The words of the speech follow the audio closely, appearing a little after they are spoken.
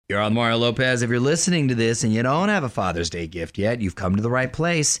You're on Mario Lopez. If you're listening to this and you don't have a Father's Day gift yet, you've come to the right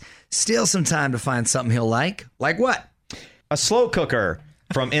place. Still some time to find something he'll like. Like what? A slow cooker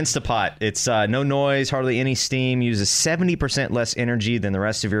from Instapot. It's no noise, hardly any steam, uses 70% less energy than the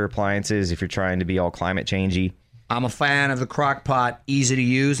rest of your appliances if you're trying to be all climate changey. I'm a fan of the crock pot, easy to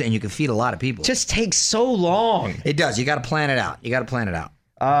use, and you can feed a lot of people. Just takes so long. It does. You got to plan it out.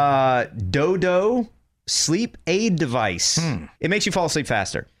 Dodo sleep aid device. It makes you fall asleep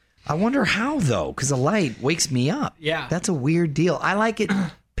faster. I wonder how, though, because the light wakes me up. Yeah. That's a weird deal. I like it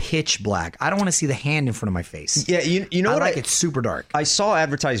pitch black. I don't want to see the hand in front of my face. Yeah, you know I what? like it super dark. I saw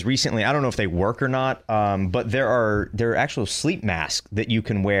advertised recently. I don't know if they work or not, but there are actual sleep masks that you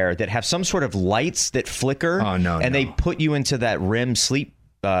can wear that have some sort of lights that flicker. Oh, no, and they put you into that REM sleep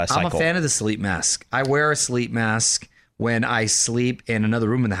cycle. I'm a fan of the sleep mask. I wear a sleep mask when I sleep in another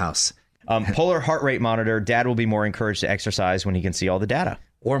room in the house. Polar heart rate monitor. Dad will be more encouraged to exercise when he can see all the data.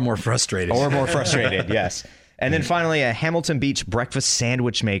 Or more frustrated. Yes. And then finally, a Hamilton Beach breakfast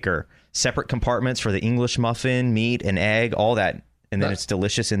sandwich maker. Separate compartments for the English muffin, meat, and egg, all that. And then it's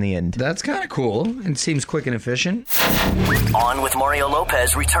delicious in the end. That's kind of cool and seems quick and efficient. On with Mario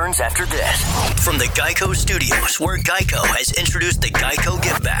Lopez returns after this. From the Geico Studios, where Geico has introduced the Geico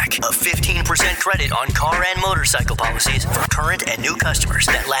Give Back, a 15% credit on car and motorcycle policies for current and new customers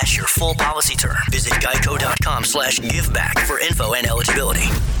that last your full policy term. Visit geico.com/giveback for info and eligibility.